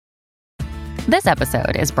This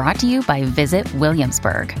episode is brought to you by Visit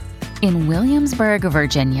Williamsburg. In Williamsburg,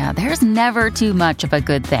 Virginia, there's never too much of a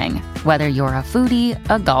good thing. Whether you're a foodie,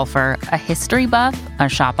 a golfer, a history buff, a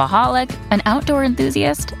shopaholic, an outdoor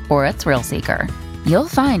enthusiast, or a thrill seeker, you'll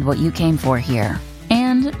find what you came for here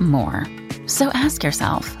and more. So ask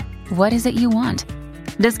yourself, what is it you want?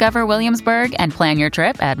 Discover Williamsburg and plan your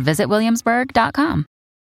trip at visitwilliamsburg.com.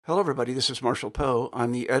 Hello, everybody. This is Marshall Poe.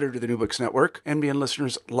 I'm the editor of the New Books Network. NBN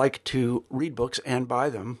listeners like to read books and buy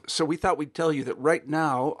them. So we thought we'd tell you that right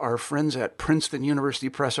now, our friends at Princeton University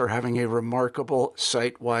Press are having a remarkable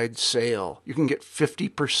site-wide sale. You can get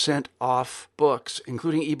 50% off books,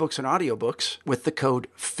 including ebooks and audiobooks, with the code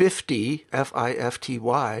 50,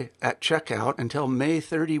 F-I-F-T-Y, at checkout until May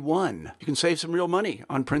 31. You can save some real money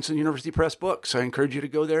on Princeton University Press books. I encourage you to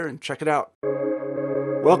go there and check it out.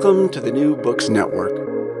 Welcome to the New Books Network.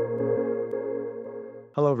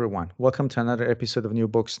 Hello, everyone. Welcome to another episode of New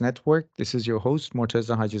Books Network. This is your host,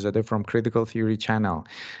 Morteza Hajizadeh from Critical Theory Channel.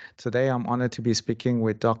 Today, I'm honored to be speaking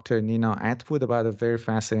with Dr. Nina Attwood about a very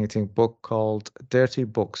fascinating book called Dirty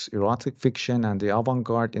Books, Erotic Fiction and the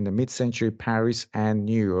Avant-garde in the Mid-Century Paris and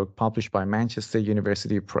New York, published by Manchester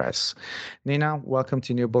University Press. Nina, welcome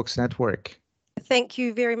to New Books Network. Thank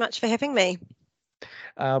you very much for having me.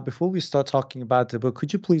 Before we start talking about the book,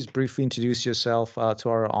 could you please briefly introduce yourself to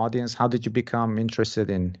our audience? How did you become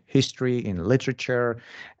interested in history, in literature,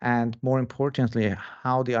 and more importantly,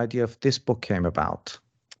 how the idea of this book came about?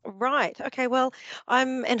 Right. Okay. Well,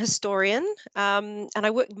 I'm an historian, and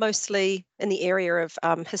I work mostly in the area of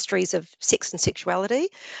histories of sex and sexuality,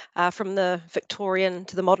 from the Victorian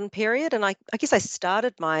to the modern period. And I guess I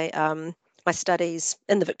started my studies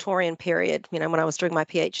in the Victorian period, when I was doing my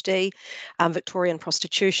PhD. Victorian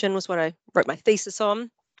prostitution was what I wrote my thesis on.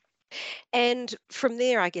 And from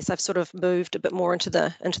there, I guess I've sort of moved a bit more into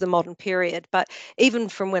the modern period. But even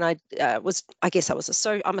from when I'm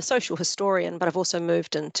a social historian, but I've also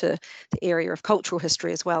moved into the area of cultural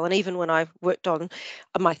history as well. And even when I worked on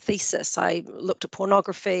my thesis, I looked at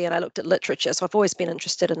pornography and I looked at literature. So I've always been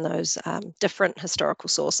interested in those different historical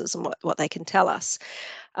sources and what they can tell us.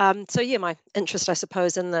 My interest, I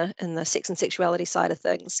suppose, in the sex and sexuality side of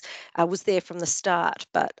things was there from the start.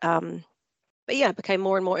 But I became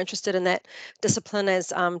more and more interested in that discipline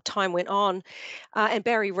as time went on. And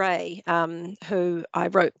Barry Reay, who I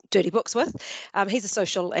wrote Dirty Books with, he's a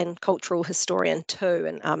social and cultural historian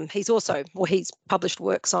too. And he's published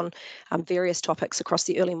works on various topics across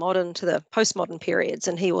the early modern to the postmodern periods.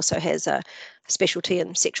 And he also has a specialty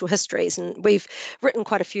in sexual histories. And we've written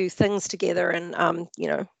quite a few things together and,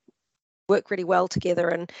 work really well together.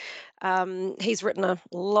 And he's written a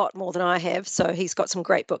lot more than I have. So he's got some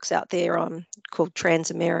great books out there called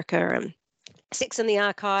Trans-America and Sex in the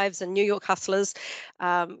Archives and New York Hustlers,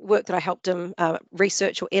 work that I helped him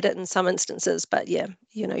research or edit in some instances. But you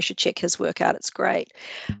should check his work out. It's great.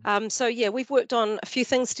 We've worked on a few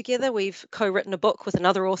things together. We've co-written a book with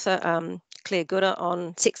another author, Claire Gooder,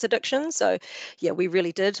 on sex addiction. So I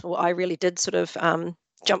really did sort of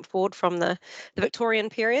jump forward from the Victorian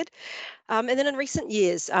period. And then in recent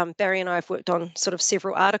years, Barry and I have worked on sort of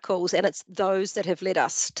several articles, and it's those that have led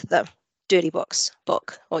us to the Dirty Books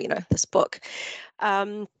book, or, this book.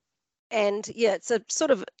 It's a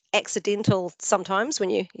sort of accidental sometimes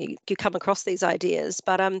when you come across these ideas.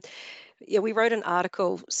 But we wrote an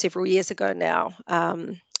article several years ago now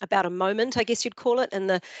about a moment, I guess you'd call it, in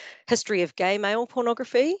the history of gay male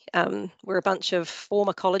pornography, where a bunch of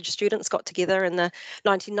former college students got together in the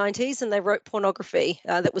 1990s and they wrote pornography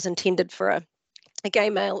that was intended for a gay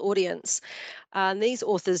male audience. And these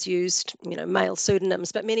authors used, male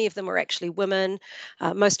pseudonyms, but many of them were actually women.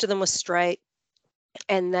 Most of them were straight.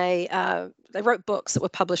 And they wrote books that were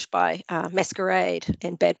published by Masquerade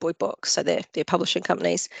and Bad Boy Books, so they're publishing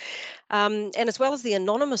companies. And as well as the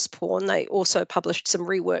anonymous porn, they also published some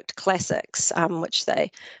reworked classics, which they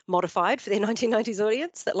modified for their 1990s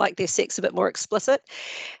audience that liked their sex a bit more explicit.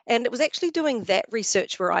 And it was actually doing that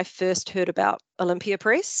research where I first heard about Olympia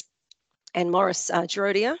Press and Morris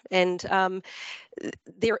Girodia and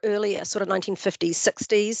their earlier sort of 1950s,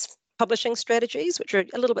 60s publishing strategies, which are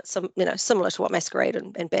a little bit similar to what Masquerade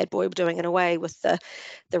and Bad Boy were doing in a way with the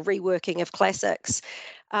reworking of classics.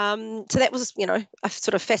 So that was, a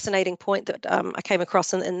sort of fascinating point that I came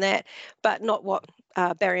across in that, but not what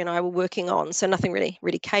Barry and I were working on. So nothing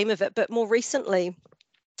really came of it. But more recently,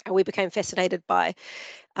 we became fascinated by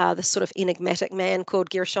this sort of enigmatic man called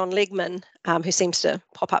Gershon Legman, who seems to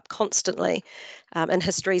pop up constantly in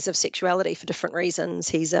histories of sexuality for different reasons.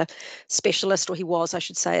 He's a specialist, or he was, I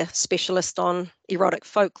should say, a specialist on erotic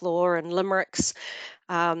folklore and limericks,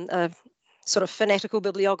 a sort of fanatical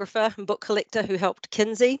bibliographer and book collector who helped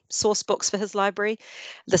Kinsey source books for his library.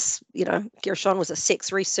 This, Gershon was a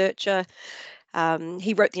sex researcher.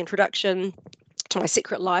 He wrote the introduction to My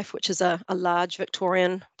Secret Life, which is a large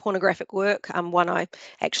Victorian pornographic work, one I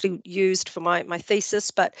actually used for my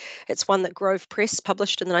thesis, but it's one that Grove Press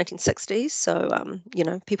published in the 1960s, so,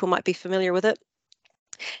 people might be familiar with it.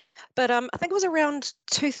 But I think it was around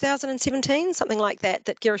 2017, something like that,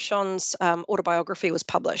 that Gershon's autobiography was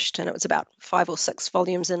published, and it was about 5 or 6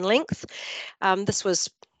 volumes in length. This was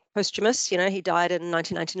posthumous, he died in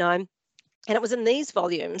 1999, and it was in these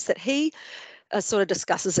volumes that he sort of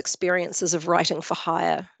discusses experiences of writing for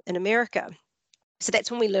hire in America. So that's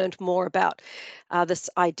when we learned more about this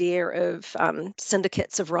idea of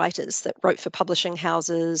syndicates of writers that wrote for publishing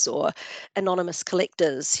houses or anonymous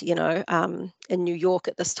collectors, in New York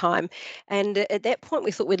at this time. And at that point,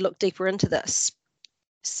 we thought we'd look deeper into this.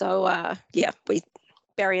 So,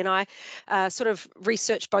 Barry and I sort of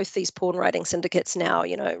researched both these porn writing syndicates now,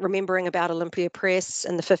 remembering about Olympia Press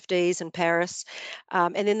in the 50s in Paris,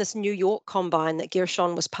 and then this New York combine that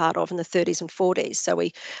Gershon was part of in the 30s and 40s. So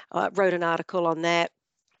we wrote an article on that.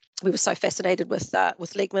 We were so fascinated with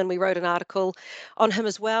Legman. We wrote an article on him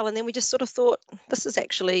as well. And then we just sort of thought, this is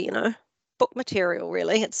actually, book material,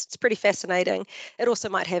 really. It's pretty fascinating. It also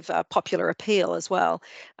might have popular appeal as well.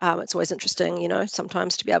 It's always interesting,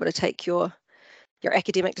 sometimes to be able to take your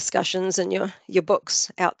academic discussions and your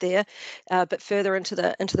books out there, but further into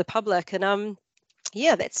the public. And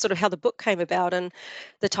that's sort of how the book came about. And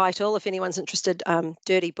the title, if anyone's interested,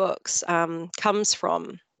 Dirty Books, comes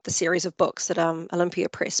from the series of books that Olympia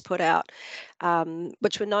Press put out,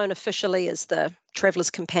 which were known officially as the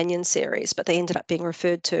Traveller's Companion series, but they ended up being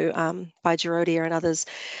referred to by Gerodia and others,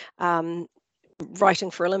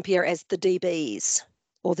 writing for Olympia as the DBs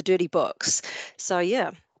or the Dirty Books. So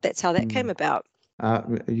that's how that came about.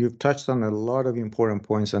 You've touched on a lot of important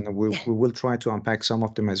points, and we will try to unpack some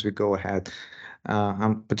of them as we go ahead.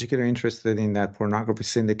 I'm particularly interested in that pornography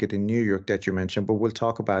syndicate in New York that you mentioned, but we'll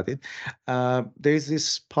talk about it. There's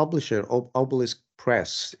this publisher, Obelisk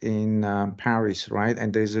Press in Paris, right?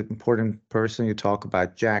 And there's an important person you talk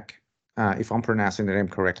about, Jack, if I'm pronouncing the name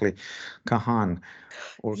correctly, Kahan.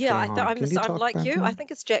 I'm like you. I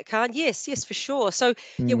think it's Jack Kahn. Yes, for sure. So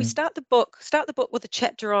we start the book with a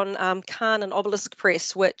chapter on Kahn and Obelisk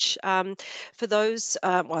Press, which for those,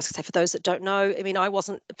 I was going to say for those that don't know, I mean, I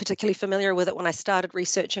wasn't particularly familiar with it when I started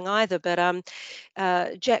researching either, but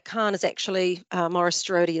Jack Kahn is actually Maurice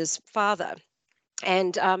Gerodia's father.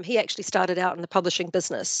 And he actually started out in the publishing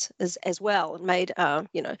business as well, and made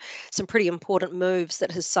some pretty important moves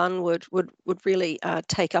that his son would really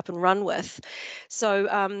take up and run with.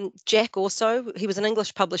 So Jack also, he was an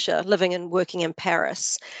English publisher living and working in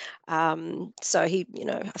Paris. So he,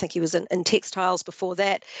 I think he was in textiles before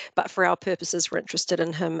that, but for our purposes, we're interested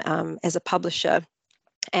in him as a publisher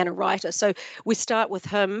and a writer. So we start with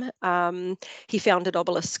him. He founded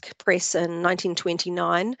Obelisk Press in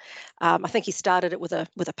 1929. I think he started it with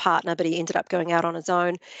a partner, but he ended up going out on his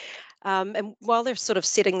own. And while they're sort of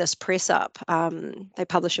setting this press up, they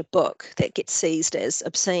publish a book that gets seized as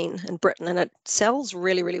obscene in Britain, and it sells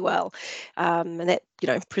really, really well. And that,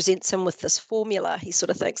 presents him with this formula. He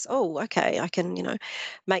sort of thinks, oh, okay, I can,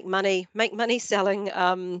 make money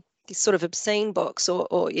selling these sort of obscene books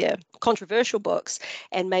or controversial books,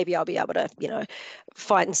 and maybe I'll be able to,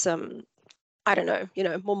 find some, I don't know,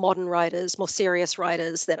 more modern writers, more serious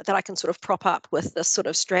writers that I can sort of prop up with this sort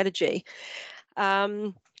of strategy.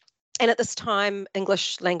 And at this time,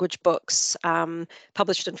 English language books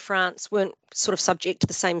published in France weren't sort of subject to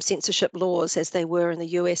the same censorship laws as they were in the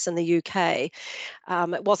US and the UK.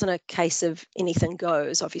 It wasn't a case of anything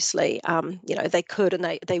goes, obviously. They could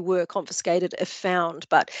and they were confiscated if found,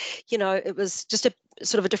 but, it was just a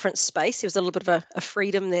sort of a different space. There was a little bit of a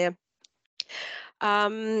freedom there.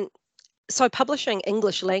 So publishing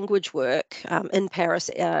English language work in Paris,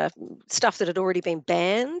 stuff that had already been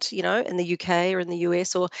banned, in the UK or in the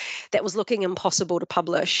US, or that was looking impossible to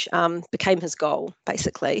publish, became his goal,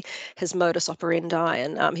 basically, his modus operandi.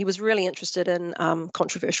 And he was really interested in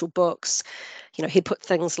controversial books. He'd put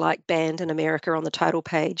things like banned in America on the title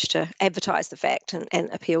page to advertise the fact and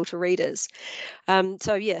appeal to readers.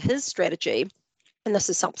 His strategy, and this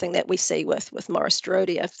is something that we see with Maurice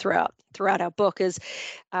Gerodia throughout our book, is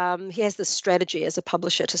he has this strategy as a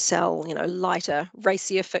publisher to sell, lighter,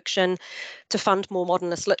 racier fiction, to fund more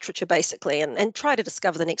modernist literature, basically, and try to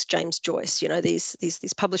discover the next James Joyce.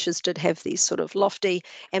 These publishers did have these sort of lofty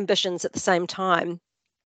ambitions at the same time.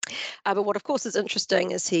 But what, of course, is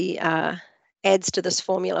interesting is he adds to this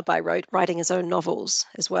formula by writing his own novels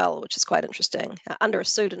as well, which is quite interesting, under a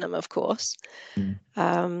pseudonym, of course.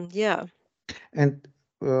 And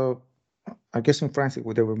uh, I guess in France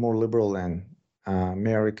they were more liberal than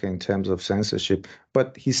America in terms of censorship,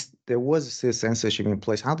 but there was still censorship in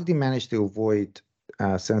place. How did he manage to avoid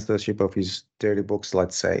censorship of his dirty books,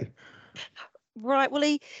 let's say? Right. Well,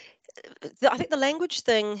 I think the language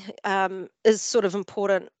thing is sort of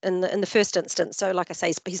important in the first instance. So, like I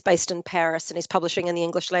say, he's based in Paris and he's publishing in the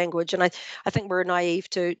English language, and I think we're naive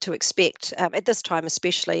to expect at this time,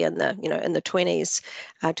 especially in the in the 20s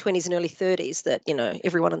and early 30s, that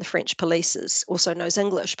everyone in the French police also knows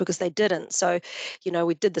English, because they didn't. So,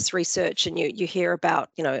 we did this research, and you hear about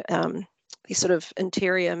the sort of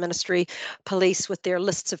interior ministry police with their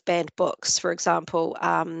lists of banned books, for example.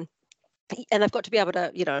 And they've got to be able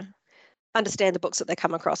to, understand the books that they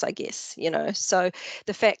come across, I guess, So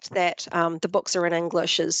the fact that the books are in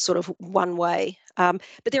English is sort of one way.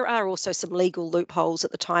 But there are also some legal loopholes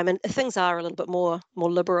at the time, and things are a little bit more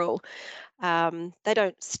liberal. They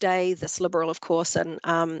don't stay this liberal, of course, and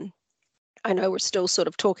I know we're still sort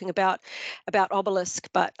of talking about Obelisk,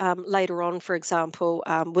 but later on, for example,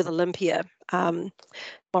 with Olympia,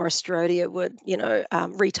 Maurice Strodier would,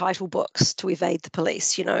 retitle books to evade the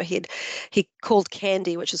police. He called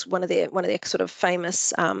Candy, which is one of their sort of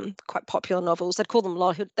famous, quite popular novels. They'd call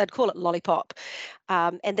it Lollipop,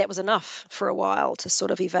 and that was enough for a while to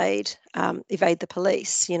sort of evade the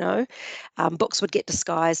police. Books would get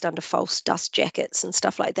disguised under false dust jackets and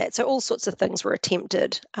stuff like that. So all sorts of things were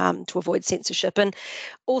attempted to avoid censorship, and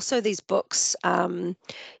also these books, they're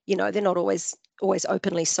not always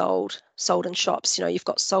openly sold in shops. You've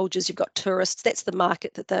got soldiers, you've got tourists. That's the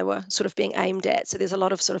market that they were sort of being aimed at. So there's a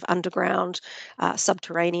lot of sort of underground,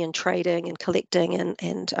 subterranean trading and collecting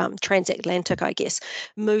and transatlantic, I guess,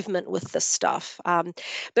 movement with this stuff.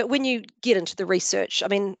 But when you get into the research, I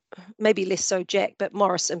mean, maybe less so Jack, but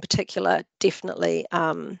Morris in particular definitely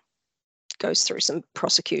goes through some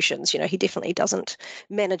prosecutions. He definitely doesn't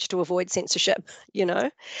manage to avoid censorship.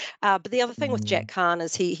 But the other thing with Jack Kahn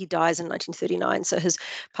is he dies in 1939, so his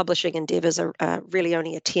publishing endeavors are really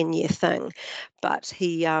only a 10-year thing. But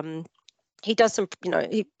he does some,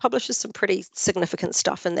 he publishes some pretty significant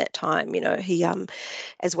stuff in that time. He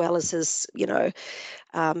as well as his,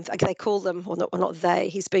 they call them, or not they.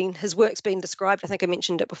 His work's been described. I think I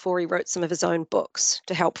mentioned it before. He wrote some of his own books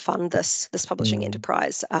to help fund this publishing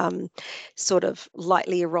enterprise. Sort of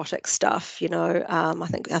lightly erotic stuff. I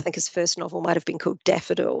think his first novel might have been called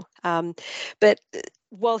Daffodil. But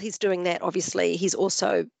while he's doing that, obviously he's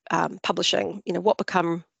also publishing, what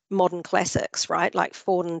become modern classics, right? Like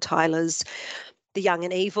Ford and Tyler's The Young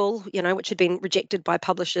and Evil, which had been rejected by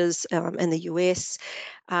publishers in the US.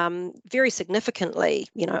 Very significantly,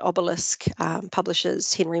 Obelisk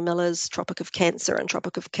publishes Henry Miller's Tropic of Cancer and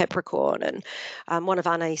Tropic of Capricorn, and one of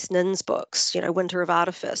Anais Nin's books, Winter of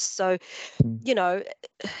Artifice. So, and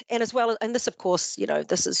as well, and this, of course,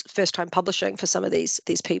 this is first time publishing for some of these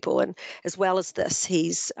people, and as well as this,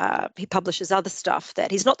 he publishes other stuff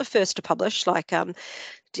that he's not the first to publish, like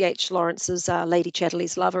D.H. Lawrence's Lady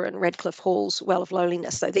Chatterley's Lover and Radcliffe Hall's Well of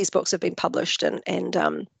Loneliness. So these books have been published and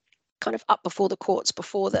kind of up before the courts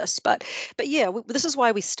before this. But yeah, this is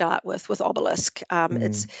why we start with Obelisk.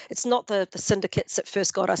 It's not the syndicates that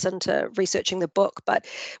first got us into researching the book, but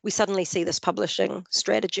we suddenly see this publishing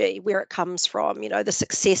strategy, where it comes from, the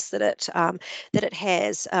success that it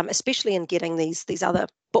has, especially in getting these other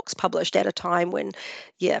books published at a time when,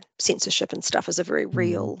 censorship and stuff is a very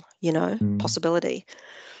real, possibility.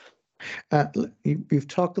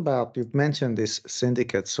 You've mentioned this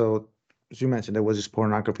syndicate. So as you mentioned, there was this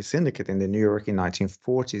pornography syndicate in the New York in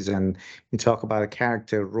 1940s, and you talk about a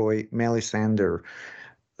character, Roy Melissander.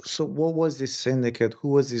 So what was this syndicate? Who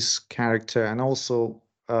was this character? And also,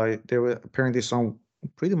 there were apparently some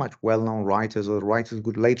pretty much well-known writers, or writers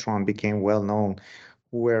who later on became well-known,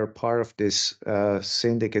 who were part of this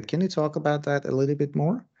syndicate. Can you talk about that a little bit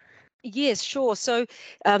more? Yes, sure. So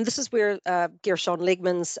this is where Gershon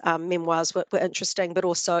Legman's memoirs were interesting, but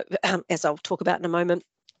also, as I'll talk about in a moment,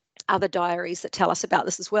 other diaries that tell us about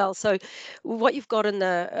this as well. So what you've got in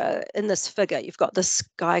this figure, you've got this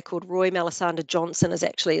guy called Roy Melissander Johnson is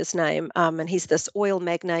actually his name, and he's this oil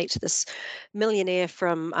magnate, this millionaire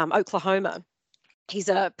from Oklahoma. He's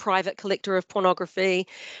a private collector of pornography.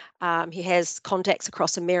 He has contacts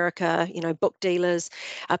across America, book dealers,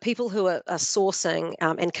 people who are sourcing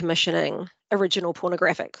and commissioning original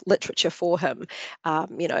pornographic literature for him.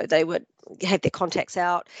 They would have their contacts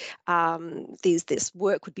out. This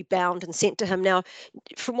work would be bound and sent to him. Now,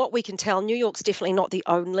 from what we can tell, New York's definitely not the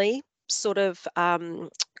only sort of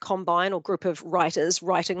combine or group of writers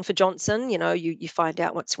writing for Johnson. You find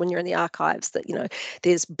out when you're in the archives that,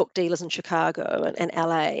 there's book dealers in Chicago and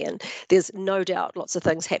LA, and there's no doubt lots of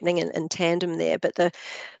things happening in tandem there. But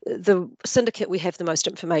the syndicate we have the most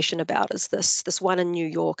information about is this one in New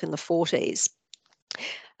York in the 40s.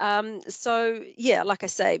 So yeah, like I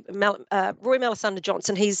say, Roy Melisande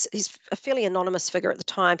Johnson, he's a fairly anonymous figure at the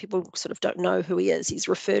time. People sort of don't know who he is. He's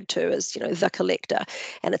referred to as, the collector,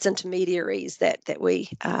 and it's intermediaries that we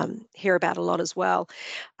hear about a lot as well.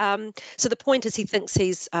 So the point is, he thinks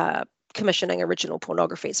he's commissioning original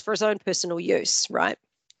pornography. It's for his own personal use, right?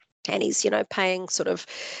 And he's, paying sort of,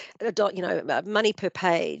 money per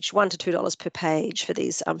page, $1 to $2 per page for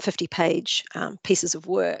these 50-page pieces of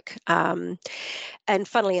work. And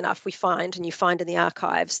funnily enough, you find in the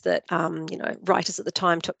archives that, writers at the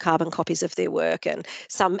time took carbon copies of their work, and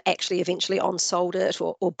some actually eventually on-sold it,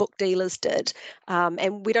 or book dealers did.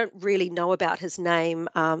 And we don't really know about his name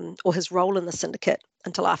or his role in the syndicate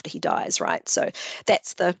until after he dies, right? So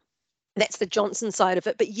that's the Johnson side of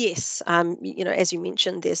it. But yes, as you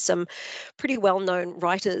mentioned, there's some pretty well-known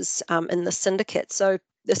writers in the syndicate. So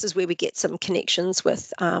this is where we get some connections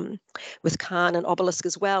with Kahn and Obelisk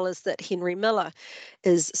as well, is that Henry Miller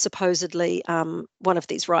is supposedly one of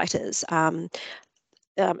these writers.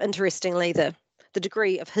 Interestingly, the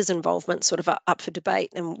degree of his involvement sort of up for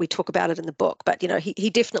debate, and we talk about it in the book. But, he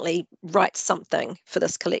definitely writes something for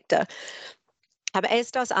this collector.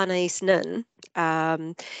 As does Anais Nin.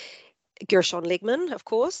 Gershon Legman, of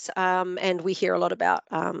course, and we hear a lot about,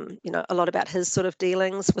 his sort of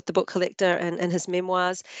dealings with the book collector and his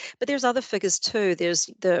memoirs. But there's other figures too.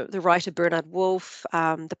 There's the writer Bernard Wolfe,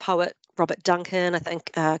 the poet Robert Duncan, I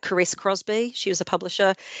think Caresse Crosby, she was a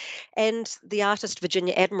publisher, and the artist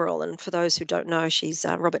Virginia Admiral. And for those who don't know, she's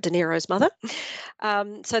Robert De Niro's mother.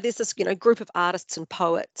 So there's this, group of artists and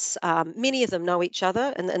poets. Many of them know each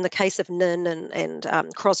other. And in the case of Nin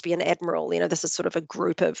and Crosby and Admiral, this is sort of a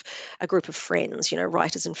group of friends,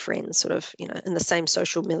 writers and friends, sort of, in the same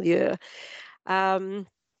social milieu.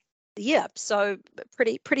 Yeah, so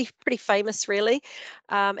pretty famous, really.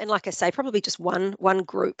 And like I say, probably just one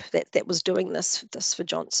group that was doing this for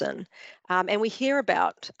Johnson. And we hear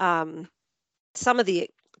about some of the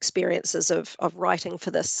experiences of writing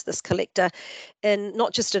for this collector, and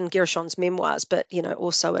not just in Gershon's memoirs, but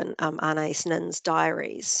also in Anais Nin's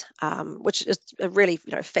diaries, which is really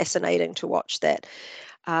fascinating to watch that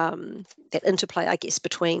interplay, I guess,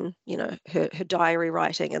 between her diary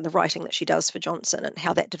writing and the writing that she does for Johnson, and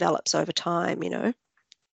how that develops over time.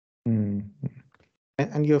 Mm.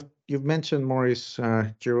 And you've mentioned Maurice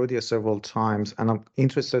Girodia several times, and I'm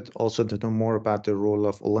interested also to know more about the role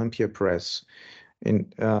of Olympia Press.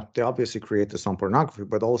 They obviously created some pornography,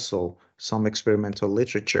 but also some experimental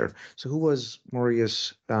literature. So who was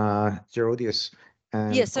Maurice Gerodius?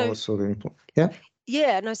 And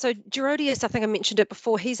so Gerodius, I think I mentioned it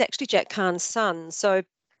before, he's actually Jack Kahn's son. So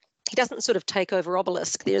he doesn't sort of take over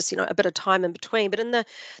Obelisk. There's, a bit of time in between. But in the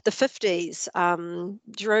 50s,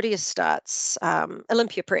 Gerodius starts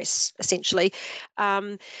Olympia Press, essentially.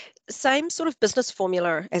 Same sort of business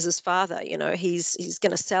formula as his father. He's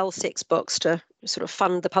going to sell sex books to sort of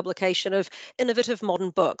fund the publication of innovative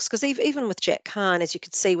modern books. Because even with Jack Kahn, as you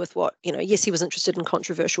could see with what, yes, he was interested in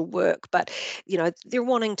controversial work, but, they're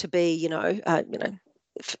wanting to be,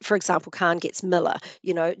 for example, Kahn gets Miller.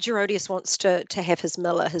 Gerodius wants to have his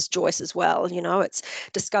Miller, his Joyce as well. It's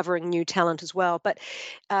discovering new talent as well. But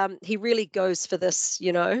he really goes for this,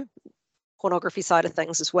 pornography side of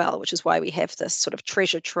things as well, which is why we have this sort of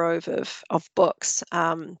treasure trove of books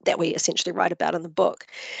that we essentially write about in the book.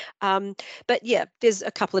 But yeah, there's a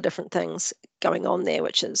couple of different things going on there,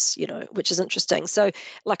 which is interesting. So,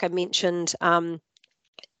 like I mentioned,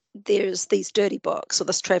 there's these dirty books, or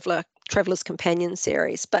this Traveler's Companion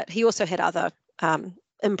series, but he also had other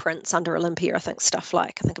imprints under Olympia. I think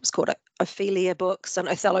it was called Ophelia books and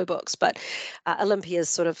Othello books, but Olympia is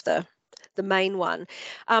sort of the main one.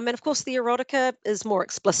 And of course, the erotica is more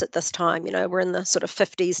explicit this time. We're in the sort of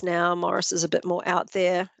 50s now. Morris is a bit more out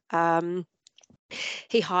there.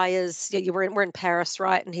 He hires, we're in Paris,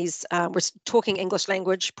 right? And we're talking English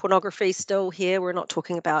language pornography still here. We're not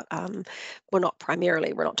talking about, we're not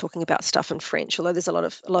talking about stuff in French, although there's a lot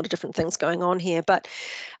of different things going on here. But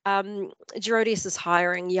Gerodius is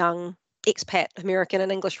hiring young expat American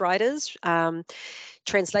and English writers,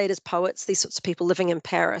 translators, poets, these sorts of people living in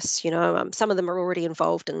Paris. Some of them are already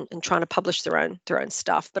involved in trying to publish their own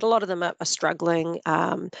stuff, but a lot of them are struggling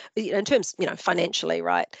in terms, financially,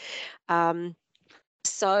 right?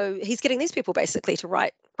 So he's getting these people basically to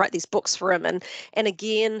write write these books for him. And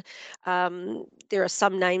again, there are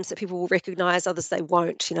some names that people will recognize, others they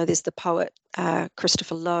won't. There's the poet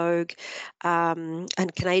Christopher Logue,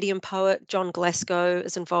 and Canadian poet John Glasgow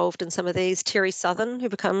is involved in some of these. Terry Southern, who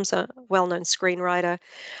becomes a well-known screenwriter.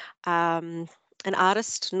 An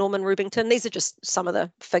artist, Norman Rubington. These are just some of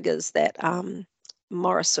the figures that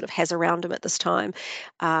Morris sort of has around him at this time.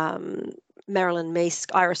 Marilyn Meesk,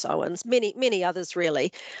 Iris Owens, many others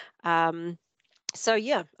really. So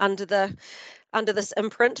yeah, under this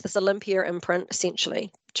imprint, this Olympia imprint,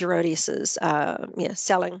 essentially, Gerodius is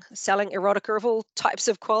selling erotica of all types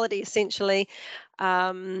of quality, essentially.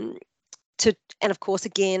 And of course,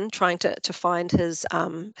 again, trying to find his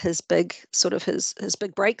big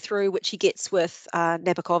big breakthrough, which he gets with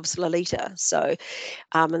Nabokov's Lolita. So,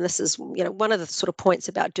 and this is one of the sort of points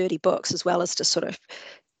about dirty books, as well as to sort of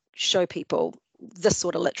show people this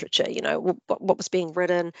sort of literature, what was being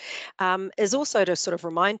written, is also to sort of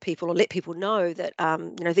remind people or let people know that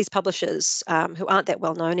these publishers who aren't that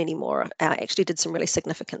well known anymore actually did some really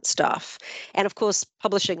significant stuff. And of course,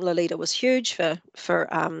 publishing Lolita was huge for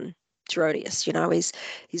Gerodius.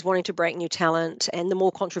 He's wanting to break new talent, and the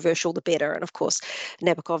more controversial, the better. And of course,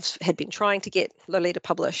 Nabokov had been trying to get Lolita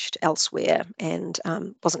published elsewhere and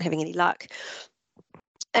wasn't having any luck.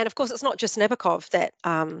 And of course, it's not just Nabokov that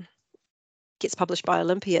gets published by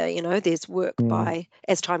Olympia. There's work by,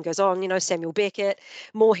 as time goes on, Samuel Beckett,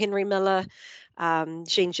 more Henry Miller,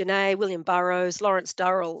 Jean Genet, William Burroughs, Lawrence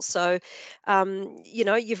Durrell. So,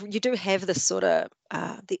 you do have this sort of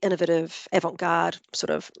the innovative avant-garde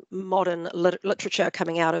sort of modern literature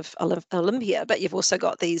coming out of Olympia, but you've also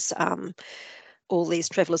got these all these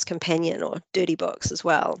Traveller's Companion or dirty books as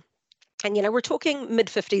well. And, we're talking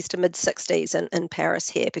mid-50s to mid-60s in Paris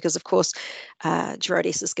here, because, of course,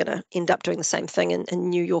 Gerodius is going to end up doing the same thing in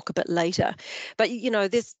New York a bit later. But,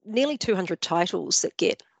 there's nearly 200 titles that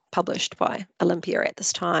get published by Olympia at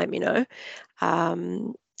this time,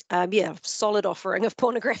 solid offering of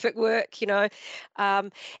pornographic work,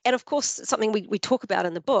 and of course, something we talk about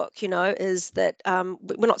in the book, is that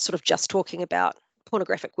we're not sort of just talking about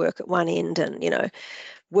pornographic work at one end and,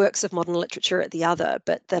 works of modern literature at the other,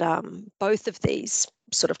 but that both of these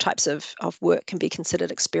sort of types of work can be considered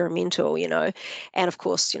experimental, and of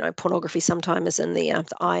course, pornography sometimes is in the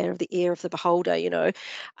eye of the ear of the beholder,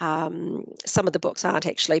 some of the books aren't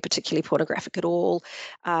actually particularly pornographic at all.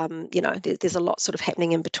 There's a lot sort of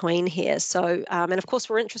happening in between here. So, and of course,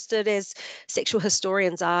 we're interested, as sexual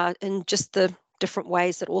historians are, in just the different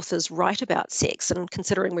ways that authors write about sex. And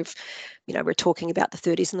considering we're talking about the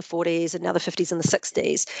 30s and the 40s and now the 50s and the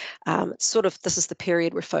 60s, this is the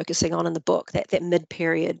period we're focusing on in the book, that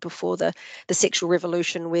mid-period before the sexual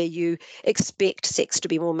revolution, where you expect sex to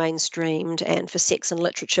be more mainstreamed and for sex and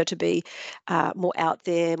literature to be more out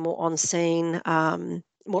there, more on scene,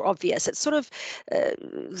 more obvious. It's sort of,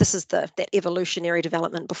 this is that evolutionary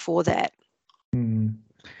development before that. And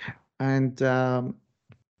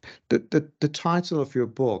the title of your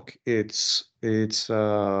book, it's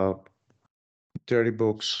dirty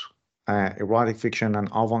books, erotic fiction, and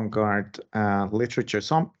avant-garde literature.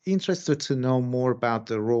 So I'm interested to know more about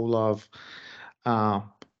the role of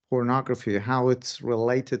pornography, how it's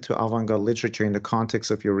related to avant-garde literature in the context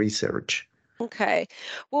of your research. Okay.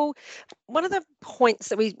 Well, one of the points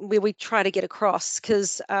that we try to get across,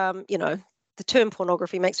 because the term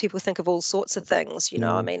pornography makes people think of all sorts of things,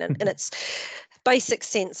 I mean, in its basic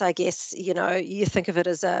sense, I guess, you think of it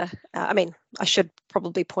as I should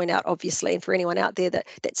probably point out, obviously, and for anyone out there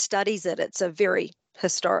that studies it, it's a very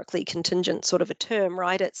historically contingent sort of a term,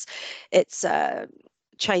 right? It's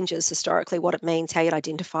changes historically what it means, how you'd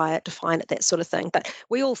identify it, define it, that sort of thing. But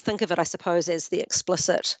we all think of it, I suppose, as the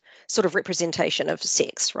explicit sort of representation of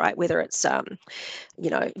sex, right? Whether it's,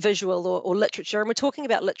 visual or literature. And we're talking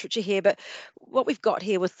about literature here, but what we've got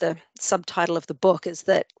here with the subtitle of the book is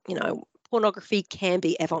that, pornography can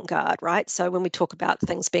be avant-garde, right? So when we talk about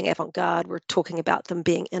things being avant-garde, we're talking about them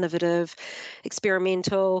being innovative,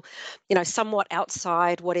 experimental, somewhat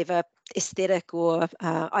outside whatever aesthetic or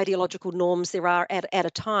ideological norms there are at a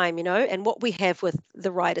time, and what we have with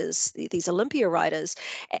the writers, these Olympia writers,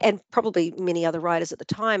 and probably many other writers at the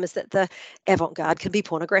time, is that the avant-garde can be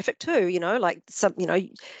pornographic too, like some,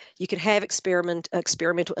 you can have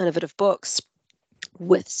experimental, innovative books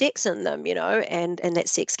with sex in them, and that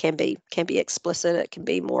sex can be explicit, it can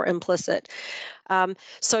be more implicit.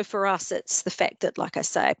 So for us, it's the fact that, like I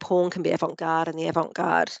say, porn can be avant-garde and the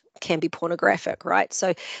avant-garde can be pornographic, right?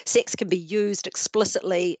 So sex can be used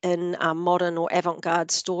explicitly in modern or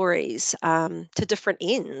avant-garde stories to different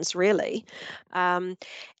ends, really.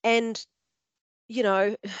 And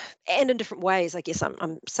and in different ways, I guess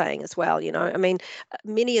I'm saying as well, I mean,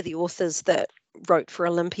 many of the authors that wrote for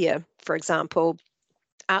Olympia, for example,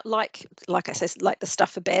 like I said, like the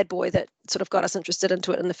stuff for Bad Boy that sort of got us interested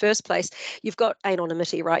into it in the first place, you've got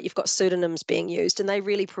anonymity, right? You've got pseudonyms being used, and they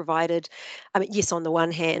really provided, I mean, yes, on the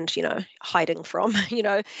one hand, hiding from,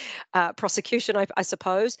 prosecution, I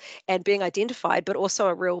suppose, and being identified, but also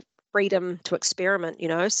a real freedom to experiment,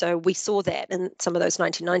 so we saw that in some of those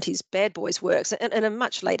 1990s Bad Boys works in a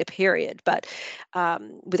much later period, but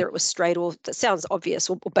whether it was straight, or that sounds obvious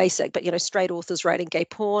or basic, but straight authors writing gay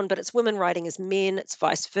porn, but it's women writing as men, it's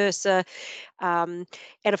vice versa. And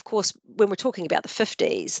of course, when we're talking about the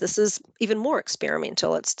 50s, this is even more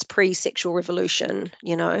experimental. It's pre-sexual revolution,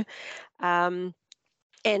 and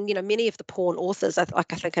many of the porn authors,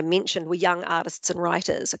 like I think I mentioned, were young artists and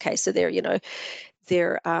writers. Okay, so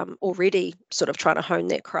they're already sort of trying to hone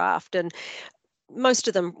their craft, and most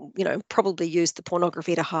of them, probably used the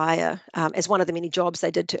pornography to hire as one of the many jobs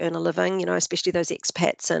they did to earn a living. Especially those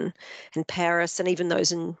expats in Paris and even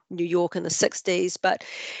those in New York in the 60s. But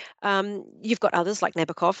you've got others like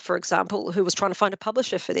Nabokov, for example, who was trying to find a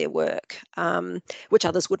publisher for their work, which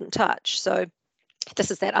others wouldn't touch. So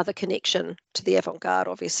this is that other connection to the avant-garde,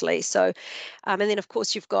 obviously. So, and then of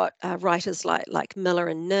course you've got writers like Miller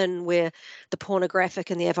and Nin, where the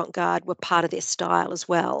pornographic and the avant-garde were part of their style as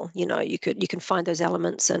well. You can find those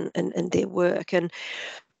elements in their work, and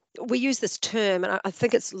we use this term, and I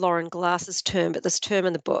think it's Lauren Glass's term, but this term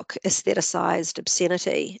in the book, aestheticized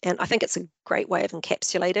obscenity. And I think it's a great way of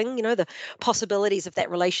encapsulating, the possibilities of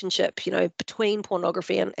that relationship, between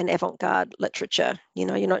pornography and avant-garde literature.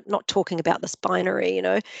 You're not talking about this binary,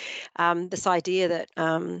 this idea that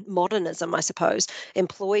modernism, I suppose,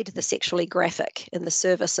 employed the sexually graphic in the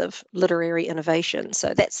service of literary innovation.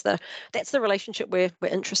 So that's the relationship we're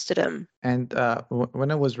interested in. And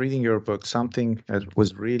when I was reading your book, something that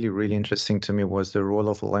was really, really interesting to me was the role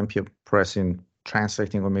of Olympia Press in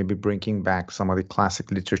translating or maybe bringing back some of the classic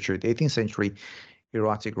literature, the 18th century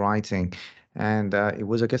erotic writing. And it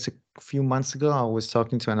was, I guess, a few months ago, I was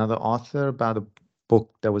talking to another author about a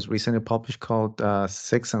book that was recently published called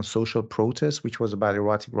Sex and Social Protest, which was about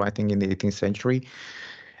erotic writing in the 18th century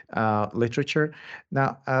literature.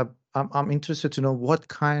 Now, I'm interested to know what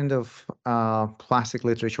kind of classic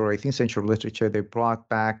literature or 18th century literature they brought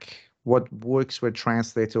back, what works were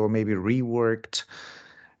translated or maybe reworked.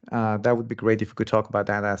 That would be great if you could talk about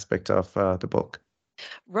that aspect of the book.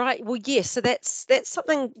 Right. Well, yes. So that's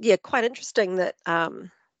something, quite interesting that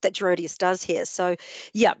that Gerodius does here. So,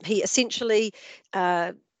 yeah, he essentially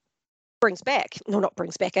brings back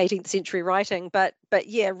 18th century writing, but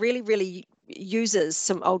really, really uses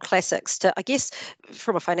some old classics to, I guess,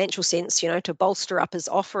 from a financial sense, to bolster up his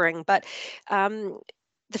offering. But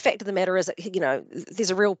the fact of the matter is that, there's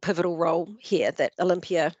a real pivotal role here that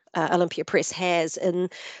Olympia Press has in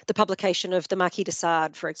the publication of the Marquis de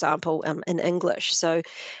Sade, for example, in English. So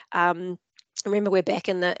remember, we're back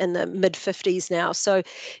in the mid 50s now. So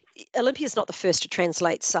Olympia is not the first to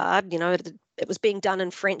translate Sade. It was being done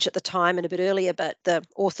in French at the time and a bit earlier, but the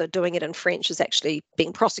author doing it in French is actually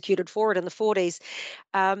being prosecuted for it in the 40s.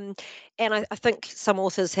 And I think some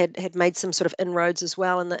authors had made some sort of inroads as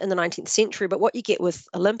well in the 19th century. But what you get with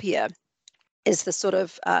Olympia is the sort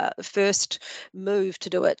of first move to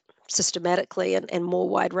do it systematically and more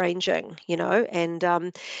wide-ranging, and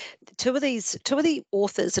two of the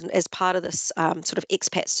authors, and as part of this sort of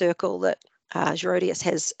expat circle that Gerodius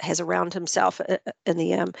has around himself in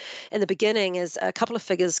the beginning, is a couple of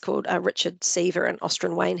figures called Richard Seaver and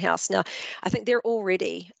Austen Wainhouse. Now, I think they're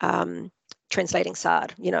already translating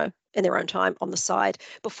Sade, in their own time on the side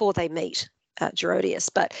before they meet Gerodius,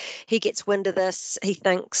 but he gets wind of this. He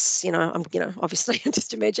thinks, I'm, obviously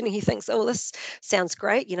just imagining, he thinks, oh, this sounds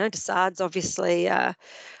great. De Sade's obviously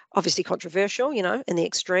controversial, in the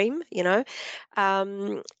extreme,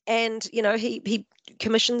 and he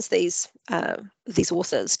commissions these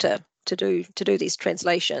authors to do these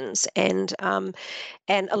translations, and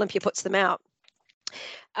Olympia puts them out.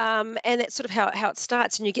 And that's sort of how it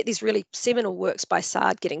starts, and you get these really seminal works by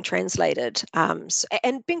Sade getting translated,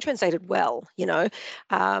 and being translated well,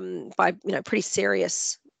 by pretty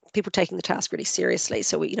serious people taking the task really seriously.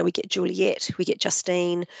 So we get Juliet, we get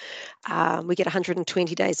Justine, we get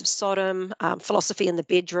 120 Days of Sodom, Philosophy in the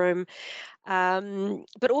Bedroom,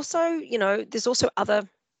 but also there's also other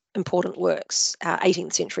important works,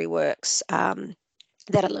 18th century works.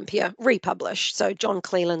 That Olympia republished. So John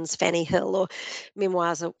Cleland's Fanny Hill, or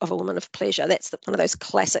Memoirs of a Woman of Pleasure. That's one of those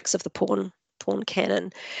classics of the porn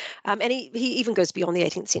canon. And he even goes beyond the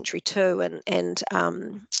 18th century too, and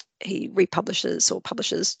he republishes or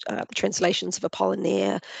publishes translations of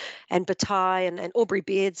Apollinaire and Bataille and Aubrey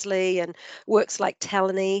Beardsley, and works like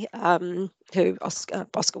Talany, who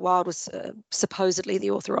Oscar Wilde was supposedly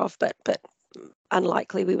the author of, but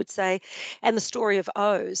unlikely, we would say, and the story of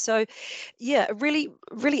O. So, yeah, a really,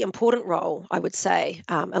 really important role, I would say,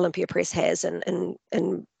 Olympia Press has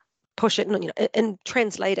in push it, in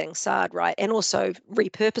translating Sard, right, and also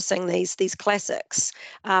repurposing these classics.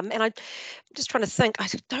 And I'm just trying to think. I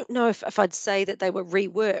don't know if I'd say that they were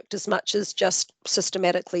reworked as much as just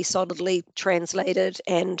systematically, solidly translated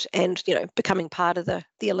and becoming part of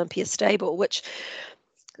the Olympia stable, which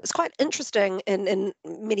is quite interesting in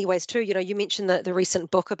many ways too. You mentioned the recent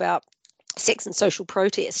book about sex and social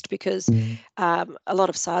protest, because a lot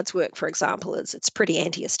of Sard's work, for example, it's pretty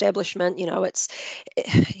anti-establishment.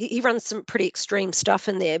 He runs some pretty extreme stuff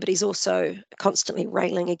in there, but he's also constantly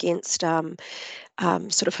railing against sort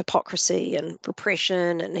of hypocrisy and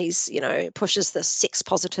repression, and he's pushes the sex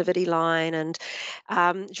positivity line. And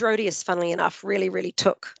Girodias, funnily enough, really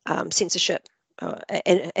took censorship.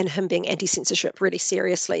 And him being anti-censorship really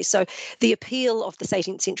seriously. So the appeal of this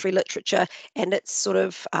 18th century literature and its sort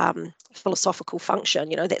of philosophical function,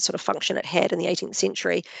 that sort of function it had in the 18th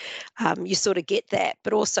century, you sort of get that.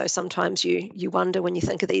 But also sometimes you wonder when you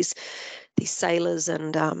think of these sailors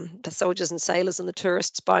and the soldiers and sailors and the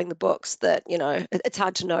tourists buying the books, that it's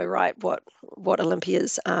hard to know, right, what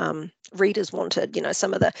Olympia's readers wanted.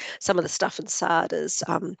 Some of the stuff in Sard is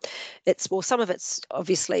some of it's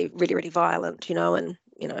obviously really violent, and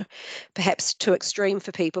perhaps too extreme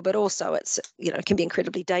for people, but also it's can be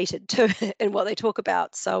incredibly dated too in what they talk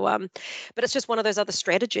about. So but it's just one of those other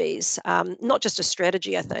strategies, not just a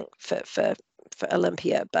strategy, I think, for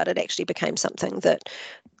Olympia, but it actually became something that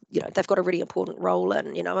they've got a really important role in,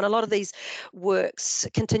 and a lot of these works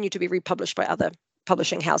continue to be republished by other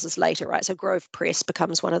publishing houses later, right? So Grove Press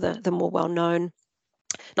becomes one of the more well-known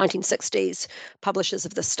 1960s publishers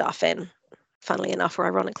of this stuff, and funnily enough, or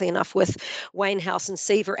ironically enough, with Wayne House and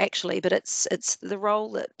Seaver, actually. But it's the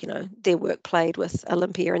role that their work played with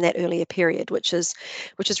Olympia in that earlier period, which is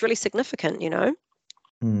really significant.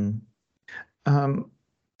 Mm.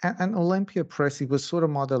 And Olympia Press, it was sort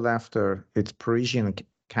of modeled after its Parisian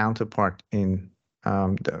counterpart in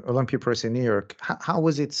the Olympia Press in New York. How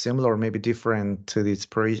was it similar or maybe different to its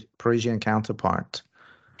Parisian counterpart?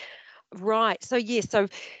 Right. So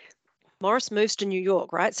Morris moves to New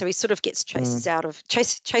York, right? So he sort of gets chased out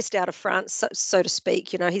of France, so to speak.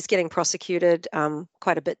 He's getting prosecuted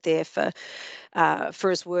quite a bit there for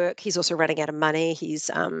his work. He's also running out of money.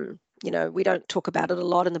 He's we don't talk about it a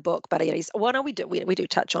lot in the book, but we do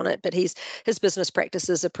touch on it. But his business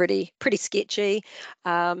practices are pretty sketchy.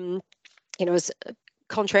 His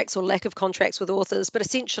contracts or lack of contracts with authors, but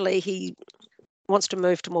essentially he wants to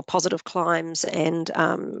move to more positive climes and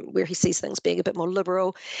where he sees things being a bit more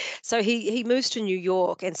liberal. So he moves to New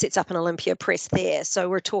York and sets up an Olympia Press there. So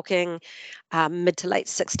we're talking mid to late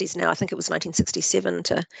 60s now. I think it was 1967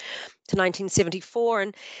 to 1974.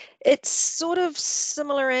 And it's sort of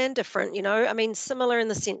similar and different, I mean, similar in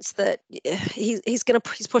the sense that he's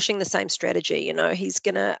pushing the same strategy. He's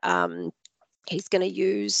going to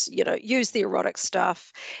use the erotic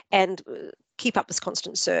stuff and keep up this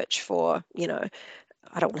constant search for,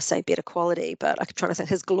 I don't want to say better quality, but I'm trying to think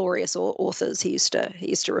his glorious authors, he used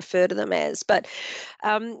to refer to them as. But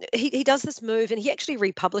he does this move, and he actually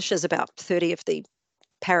republishes about 30 of the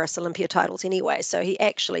Paris Olympia titles anyway. So he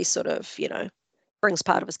actually sort of, brings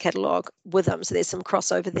part of his catalogue with him. So there's some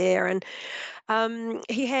crossover there. And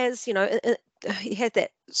he has, he had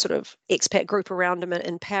that sort of expat group around him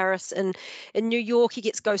in Paris. And in New York, he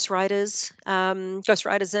gets ghostwriters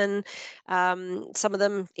in. Some of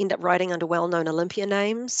them end up writing under well-known Olympia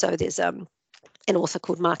names. So there's an author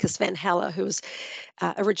called Marcus Van Haller, who was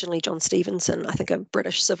originally John Stevenson, I think a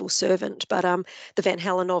British civil servant. But the Van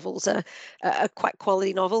Haller novels are quite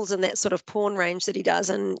quality novels in that sort of porn range that he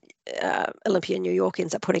does. And Olympia New York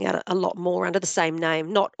ends up putting out a lot more under the same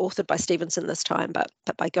name, not authored by Stevenson this time, but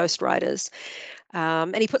by ghostwriters.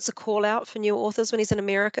 And he puts a call out for new authors when he's in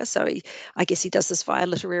America. So I guess he does this via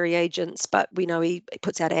literary agents, but we know he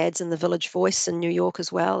puts out ads in the Village Voice in New York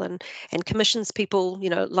as well, and commissions people,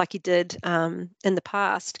 like he did in the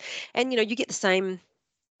past. And, you get the same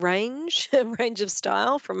range of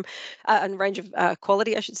style and range of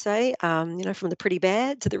quality, I should say, from the pretty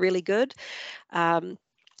bad to the really good.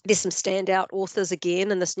 There's some standout authors again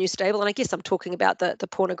in this new stable. And I guess I'm talking about the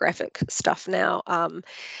pornographic stuff now.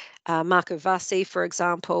 Marco Vassi, for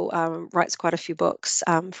example, writes quite a few books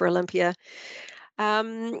for Olympia.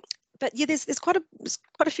 but yeah, there's quite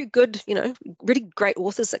a few good, really great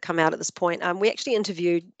authors that come out at this point. We actually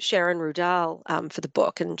interviewed Sharon Rudall for the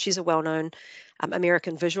book, and she's a well-known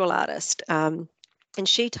American visual artist. And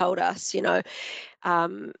she told us,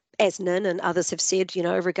 as Nin and others have said,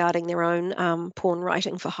 regarding their own porn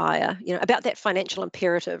writing for hire, about that financial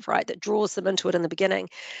imperative, right, that draws them into it in the beginning,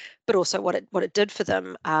 but also what it did for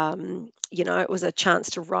them. It was a chance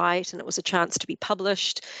to write, and it was a chance to be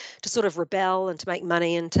published, to sort of rebel and to make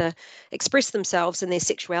money and to express themselves in their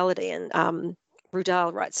sexuality. And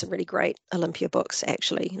Rudall writes some really great Olympia books,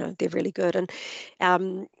 actually. They're really good.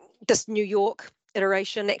 And this New York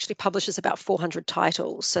iteration actually publishes about 400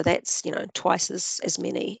 titles. So that's, twice as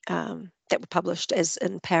many that were published as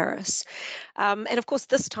in Paris. And of course,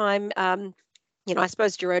 this time, I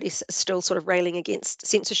suppose Erotic is still sort of railing against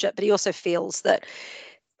censorship, but he also feels that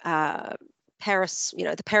Paris,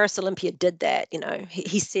 the Paris Olympia did that.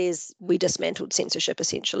 He says we dismantled censorship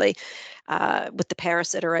essentially with the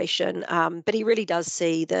Paris iteration, but he really does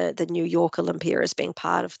see the New York Olympia as being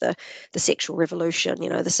part of the sexual revolution.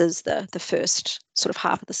 This is the first sort of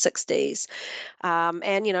half of the 60s.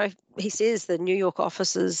 And, he says the New York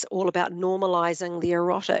office is all about normalizing the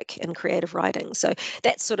erotic in creative writing. So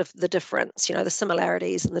that's sort of the difference, the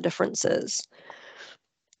similarities and the differences.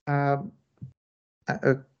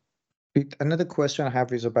 Another question I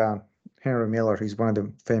have is about Henry Miller. He's one of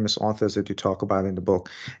the famous authors that you talk about in the book.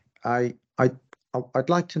 I'd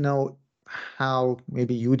like to know how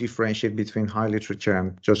maybe you differentiate between high literature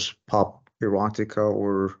and just pop erotica,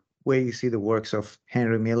 or where you see the works of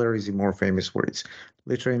Henry Miller. Is he more famous for its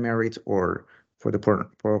literary merit or for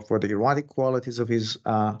the erotic qualities of his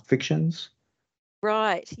fictions?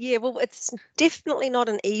 Right. Yeah. Well, it's definitely not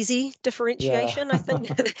an easy differentiation. Yeah. I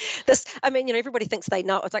think everybody thinks they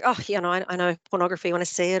know. It's like, oh, yeah, I know pornography when I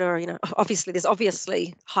see it, or, obviously there's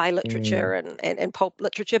high literature and pulp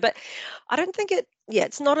literature, but I don't think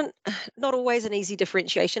it's not always an easy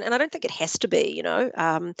differentiation. And I don't think it has to be,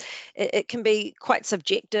 it can be quite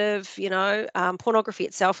subjective, pornography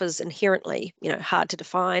itself is inherently, hard to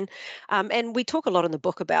define. And we talk a lot in the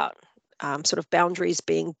book about sort of boundaries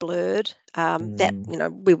being blurred. That,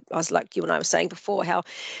 I was like you and I were saying before, how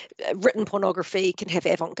written pornography can have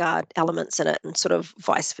avant-garde elements in it and sort of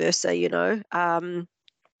vice versa, And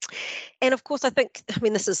of course, I think,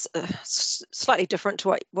 this is slightly different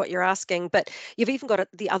to what you're asking, but you've even got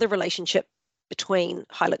the other relationship between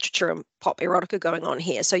high literature and pop erotica going on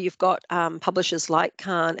here. So you've got publishers like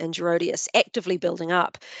Kahn and Gerodius actively building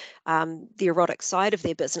up the erotic side of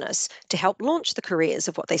their business to help launch the careers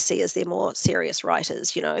of what they see as their more serious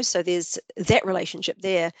writers, So there's that relationship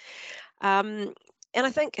there. And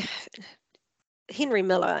I think Henry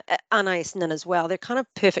Miller, Anais Nin as well, they're kind of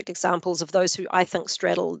perfect examples of those who I think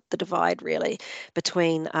straddle the divide really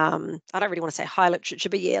between, I don't really want to say high literature,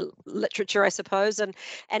 but yeah, literature, I suppose, and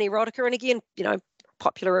erotica. And again,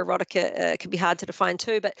 popular erotica can be hard to define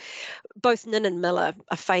too, but both Nin and Miller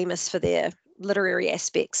are famous for their literary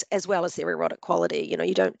aspects as well as their erotic quality.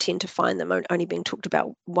 You don't tend to find them only being talked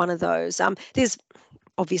about one of those. There's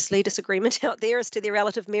obviously disagreement out there as to their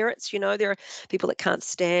relative merits. There are people that can't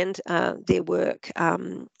stand their work,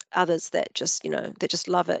 others that just, that just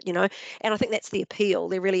love it, and I think that's the appeal.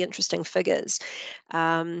 They're really interesting figures.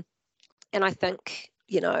 And I think,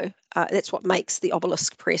 that's what makes the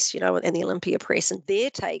Obelisk Press, and the Olympia Press and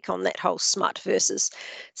their take on that whole smut versus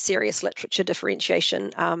serious literature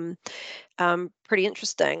differentiation pretty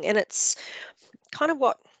interesting. And it's kind of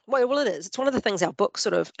well, it is. It's one of the things our book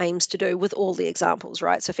sort of aims to do with all the examples,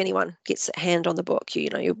 right? So if anyone gets a hand on the book, you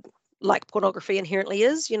like pornography inherently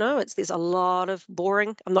is, there's a lot of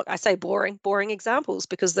boring examples,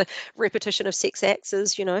 because the repetition of sex acts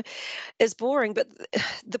is boring. But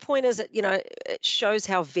the point is that, it shows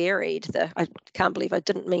how varied I can't believe I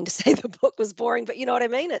didn't mean to say the book was boring, but you know what I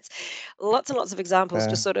mean? It's lots and lots of examples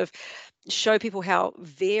to sort of show people how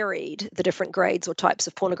varied the different grades or types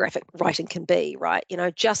of pornographic writing can be, right?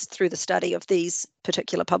 Just through the study of these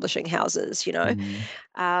particular publishing houses,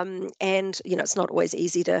 and, it's not always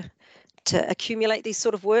easy to accumulate these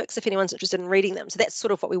sort of works if anyone's interested in reading them. So that's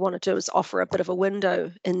sort of what we want to do, is offer a bit of a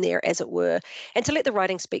window in there, as it were, and to let the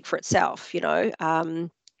writing speak for itself,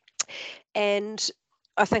 and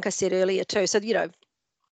I think I said earlier too, so,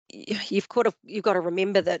 you've got to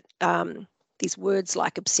remember that these words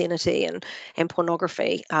like obscenity and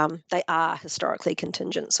pornography, they are historically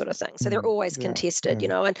contingent sort of things. So they're always contested,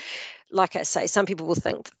 and like I say, some people will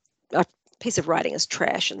think a piece of writing is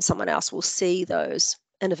trash and someone else will see those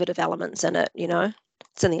innovative elements in it.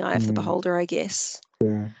 It's in the eye of the beholder, I guess.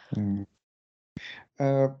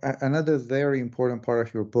 Another very important part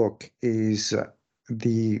of your book is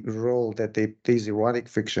the role that these erotic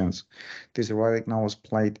fictions, these erotic novels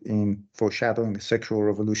played in foreshadowing the sexual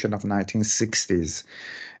revolution of 1960s.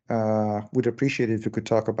 Would appreciate it if you could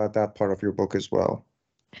talk about that part of your book as well.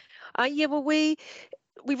 Yeah, well, we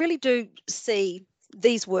really do see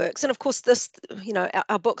these works, and of course, this,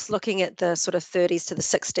 our book's looking at the sort of 30s to the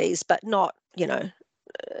 60s, but not,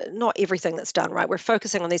 not everything that's done, right? We're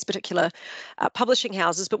focusing on these particular publishing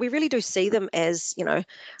houses, but we really do see them as,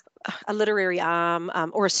 a literary arm,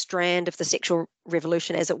 or a strand of the sexual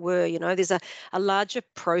revolution, as it were. There's a larger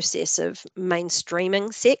process of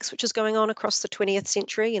mainstreaming sex, which is going on across the 20th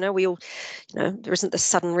century. We all, there isn't this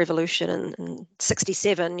sudden revolution in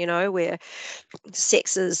 67, where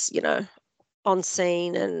sex is, on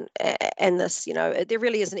scene, and this, there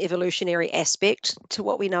really is an evolutionary aspect to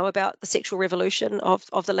what we know about the sexual revolution of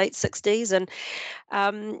the late 60s,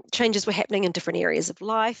 and changes were happening in different areas of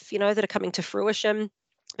life, that are coming to fruition.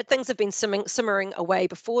 But things have been simmering away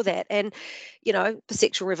before that. And, the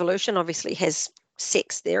sexual revolution obviously has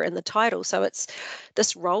sex there in the title. So it's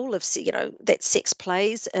this role of, that sex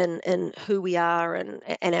plays in who we are and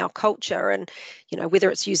our culture. And, whether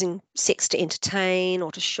it's using sex to entertain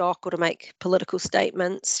or to shock or to make political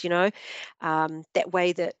statements, that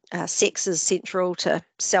way that sex is central to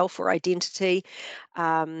self or identity.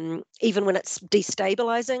 Even when it's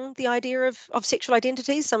destabilizing the idea of sexual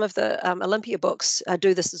identity. Some of the Olympia books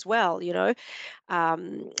do this as well,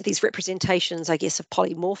 these representations, I guess, of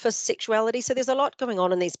polymorphous sexuality. So there's a lot going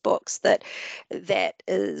on in these books that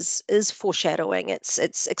is foreshadowing.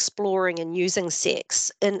 It's exploring and using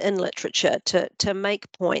sex in literature to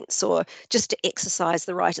make points, or just to exercise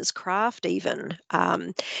the writer's craft even.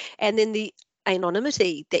 And then the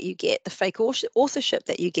anonymity that you get, the fake authorship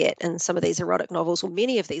that you get in some of these erotic novels, or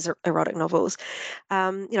many of these erotic novels,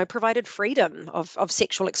 provided freedom of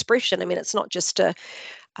sexual expression. I mean, it's not just to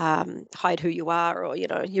hide who you are, or,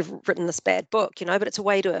 you've written this bad book, but it's a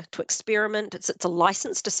way to experiment. It's a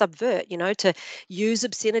license to subvert, to use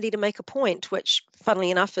obscenity to make a point, which,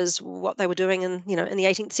 funnily enough, is what they were doing in the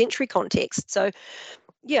 18th century context. So,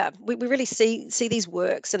 yeah, we really see these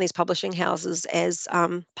works and these publishing houses as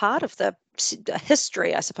part of the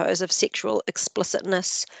history, I suppose, of sexual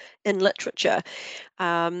explicitness in literature.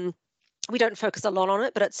 We don't focus a lot on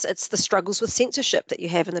it, but it's the struggles with censorship that you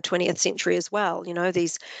have in the 20th century as well.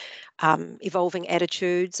 These evolving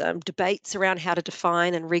attitudes, debates around how to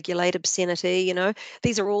define and regulate obscenity.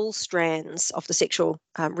 These are all strands of the sexual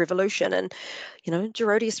revolution. And,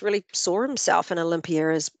 Gerodius really saw himself in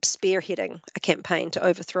Olympia as spearheading a campaign to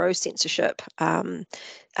overthrow censorship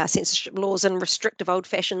laws and restrictive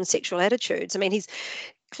old-fashioned sexual attitudes. I mean, he's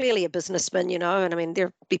clearly a businessman, and I mean,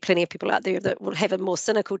 there'll be plenty of people out there that will have a more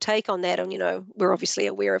cynical take on that, and we're obviously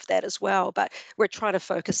aware of that as well. But we're trying to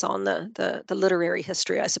focus on the literary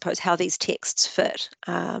history, I suppose, how these texts fit,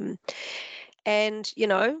 and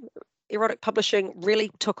erotic publishing really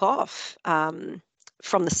took off.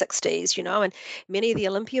 From the 60s, and many of the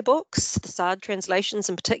Olympia books, the Sard translations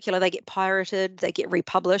in particular, they get pirated, they get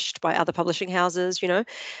republished by other publishing houses, so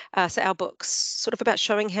our book's sort of about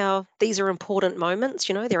showing how these are important moments,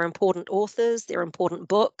 they're important authors, they're important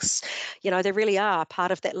books, they really are part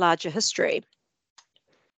of that larger history.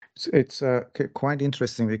 It's quite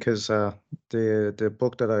interesting because the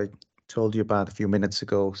book that I told you about a few minutes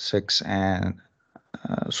ago, Sex and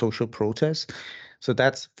Social Protest, so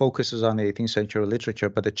that focuses on the 18th century literature,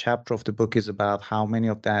 but the chapter of the book is about how many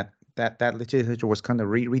of that literature was kind of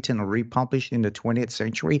rewritten or republished in the 20th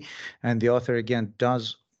century. And the author, again,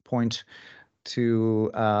 does point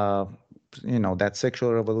to, that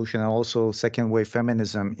sexual revolution and also second wave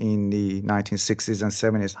feminism in the 1960s and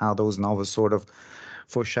 70s, how those novels sort of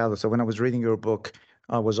foreshadow. So when I was reading your book,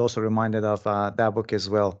 I was also reminded of that book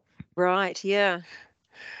as well. Right, yeah.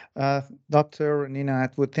 Dr. Nina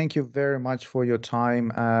Attwood, thank you very much for your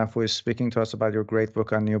time, for speaking to us about your great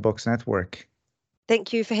book on New Books Network.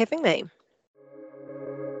 Thank you for having me.